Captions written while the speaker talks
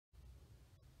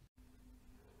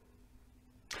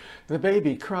The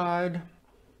baby cried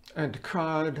and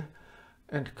cried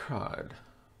and cried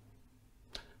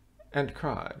and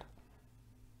cried.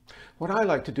 What I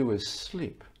like to do is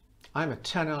sleep. I'm a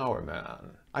 10-hour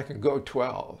man. I can go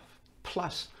 12,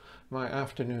 plus my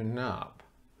afternoon nap.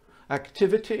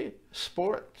 Activity,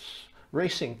 sports,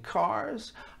 racing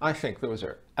cars, I think those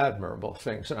are admirable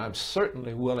things, and I'm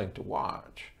certainly willing to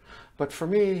watch. But for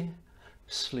me,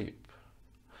 sleep.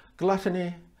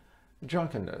 Gluttony,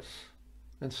 drunkenness,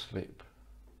 and sleep.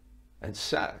 And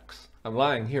sex. I'm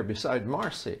lying here beside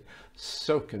Marcy.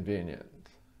 So convenient.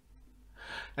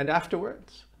 And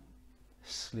afterwards,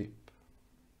 sleep.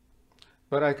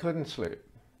 But I couldn't sleep.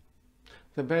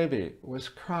 The baby was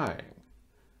crying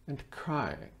and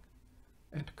crying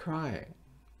and crying.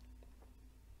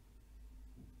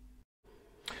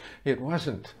 It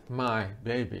wasn't my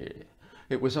baby.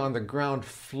 It was on the ground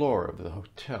floor of the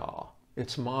hotel.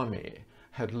 Its mommy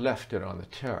had left it on the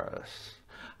terrace.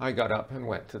 I got up and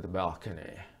went to the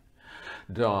balcony.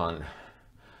 Dawn.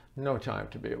 No time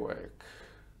to be awake.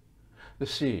 The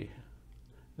sea,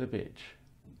 the beach,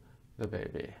 the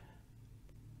baby.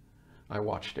 I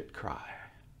watched it cry.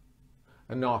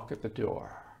 A knock at the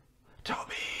door.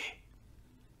 Toby!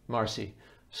 Marcy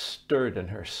stirred in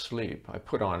her sleep. I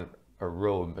put on a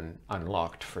robe and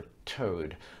unlocked for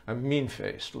Toad, a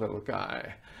mean-faced little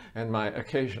guy, and my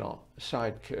occasional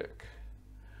sidekick.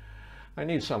 I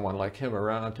need someone like him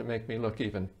around to make me look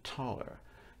even taller,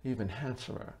 even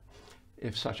handsomer,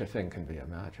 if such a thing can be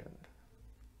imagined.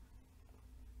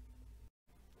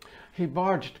 He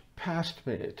barged past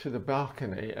me to the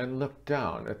balcony and looked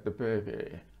down at the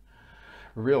baby.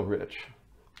 Real rich.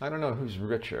 I don't know who's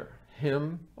richer,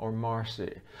 him or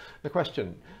Marcy. The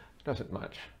question doesn't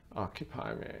much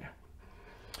occupy me.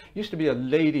 Used to be a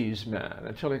ladies' man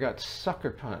until he got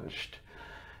sucker punched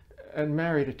and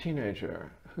married a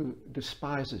teenager who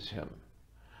despises him,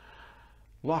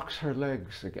 locks her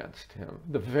legs against him,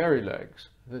 the very legs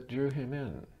that drew him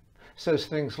in, says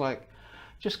things like,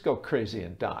 just go crazy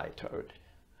and die, Toad.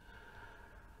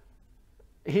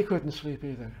 He couldn't sleep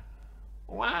either.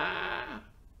 Wah,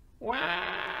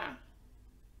 wah,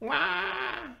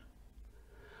 wah.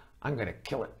 I'm gonna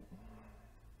kill it.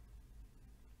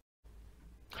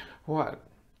 What?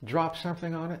 Drop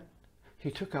something on it?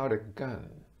 He took out a gun.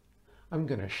 I'm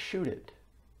gonna shoot it.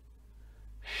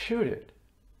 Shoot it.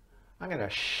 I'm gonna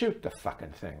shoot the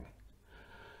fucking thing.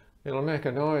 It'll make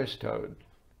a noise, Toad.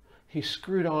 He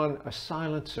screwed on a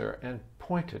silencer and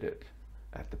pointed it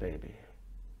at the baby.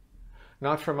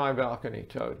 Not from my balcony,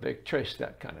 Toad. They traced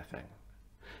that kind of thing.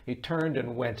 He turned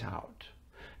and went out.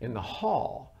 In the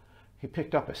hall, he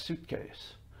picked up a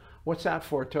suitcase. What's that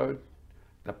for, Toad?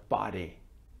 The body.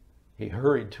 He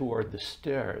hurried toward the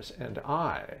stairs, and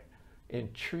I,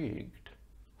 intrigued,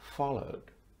 followed.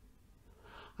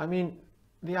 I mean,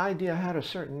 the idea had a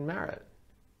certain merit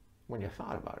when you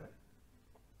thought about it.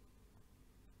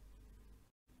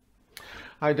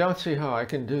 I don't see how I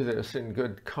can do this in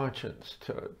good conscience,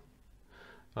 Toad.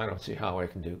 I don't see how I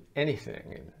can do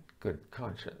anything in good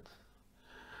conscience.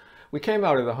 We came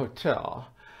out of the hotel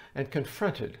and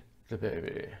confronted the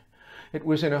baby. It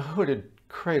was in a hooded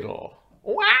cradle.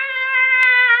 Wah!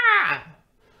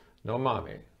 No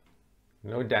mommy,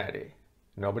 no daddy,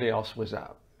 nobody else was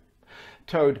out.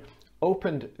 Toad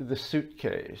opened the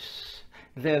suitcase,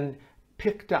 then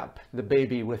picked up the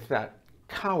baby with that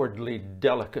cowardly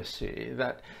delicacy,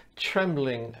 that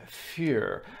trembling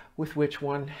fear with which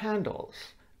one handles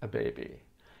a baby,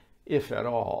 if at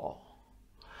all.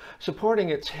 Supporting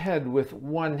its head with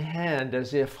one hand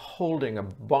as if holding a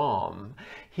bomb,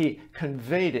 he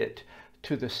conveyed it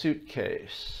to the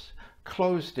suitcase,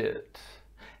 closed it,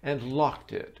 and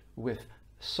locked it with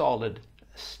solid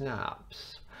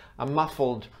snaps. A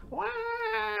muffled wah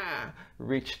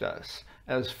reached us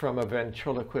as from a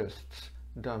ventriloquist's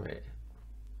dummy.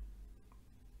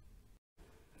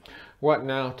 What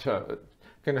now, Toad?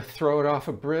 Gonna throw it off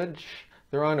a bridge?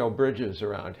 There are no bridges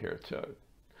around here, Toad.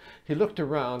 He looked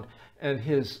around and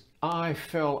his eye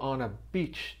fell on a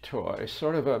beach toy,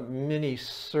 sort of a mini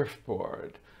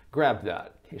surfboard. Grab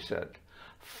that, he said.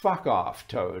 Fuck off,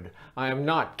 Toad. I am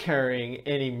not carrying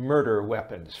any murder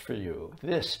weapons for you.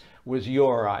 This was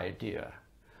your idea.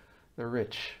 The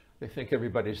rich, they think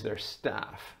everybody's their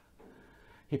staff.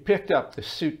 He picked up the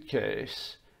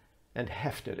suitcase and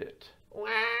hefted it. Wah!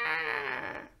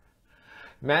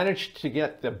 Managed to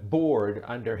get the board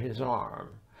under his arm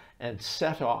and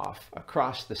set off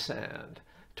across the sand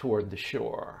toward the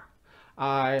shore.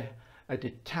 I, a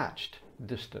detached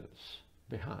distance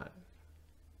behind.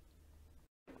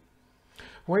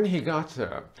 When he got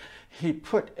there, he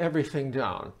put everything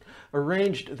down,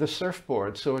 arranged the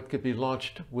surfboard so it could be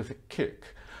launched with a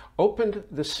kick, opened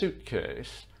the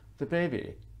suitcase. The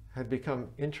baby had become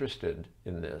interested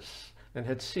in this and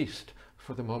had ceased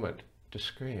for the moment to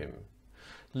scream,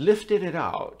 lifted it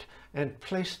out and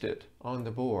placed it on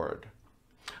the board.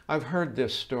 I've heard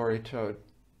this story, Toad.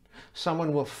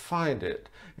 Someone will find it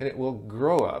and it will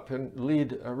grow up and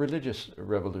lead a religious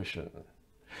revolution.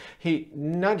 He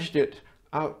nudged it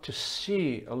out to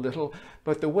sea a little,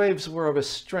 but the waves were of a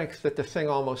strength that the thing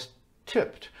almost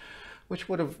tipped, which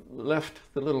would have left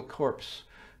the little corpse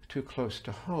too close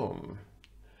to home.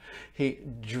 He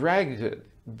dragged it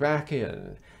back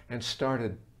in and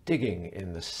started digging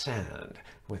in the sand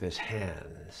with his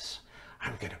hands.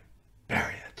 I'm going to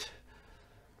bury it.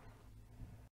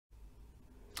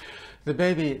 The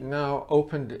baby now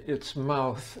opened its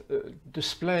mouth,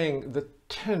 displaying the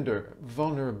tender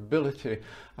vulnerability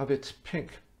of its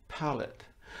pink palate,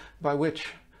 by which,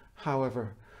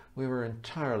 however, we were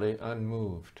entirely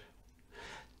unmoved.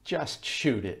 Just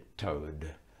shoot it,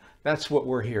 Toad. That's what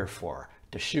we're here for,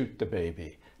 to shoot the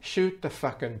baby. Shoot the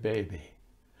fucking baby.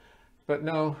 But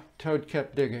no, Toad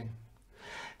kept digging.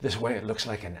 This way it looks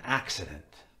like an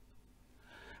accident.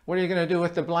 What are you going to do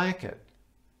with the blanket?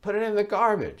 Put it in the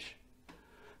garbage.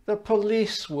 The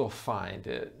police will find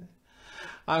it.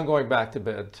 I'm going back to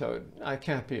bed, Toad. I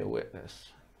can't be a witness.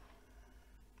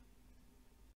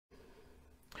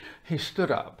 He stood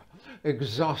up,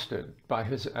 exhausted by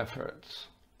his efforts.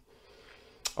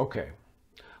 Okay,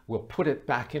 we'll put it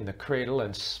back in the cradle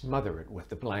and smother it with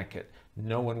the blanket.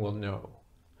 No one will know.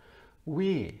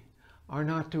 We are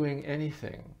not doing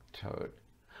anything, Toad.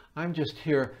 I'm just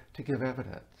here to give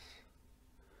evidence.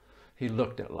 He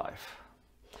looked at life.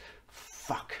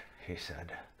 Fuck, he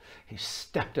said. He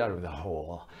stepped out of the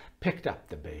hole, picked up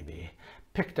the baby,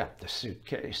 picked up the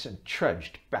suitcase, and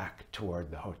trudged back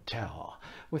toward the hotel,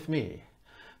 with me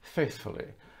faithfully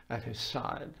at his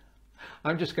side.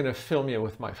 I'm just going to film you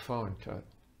with my phone, Toad.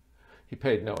 He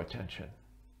paid no attention.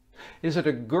 Is it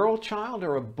a girl child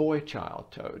or a boy child,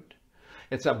 Toad?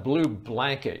 It's a blue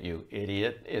blanket, you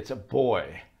idiot. It's a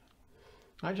boy.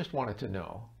 I just wanted to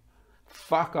know.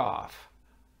 Fuck off.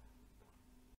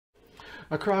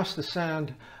 Across the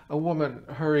sand, a woman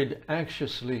hurried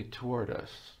anxiously toward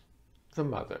us. The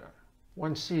mother.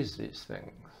 One sees these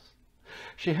things.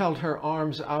 She held her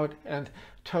arms out and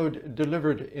Toad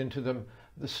delivered into them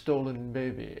the stolen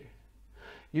baby.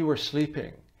 You were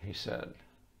sleeping, he said.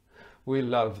 We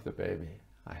love the baby,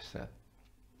 I said.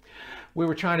 We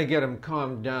were trying to get him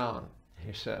calmed down,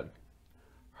 he said.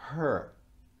 Her,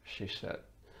 she said.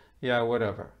 Yeah,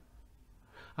 whatever.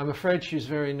 I'm afraid she's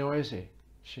very noisy,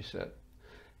 she said.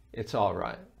 It's all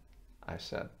right, I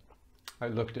said. I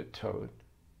looked at Toad.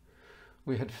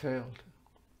 We had failed.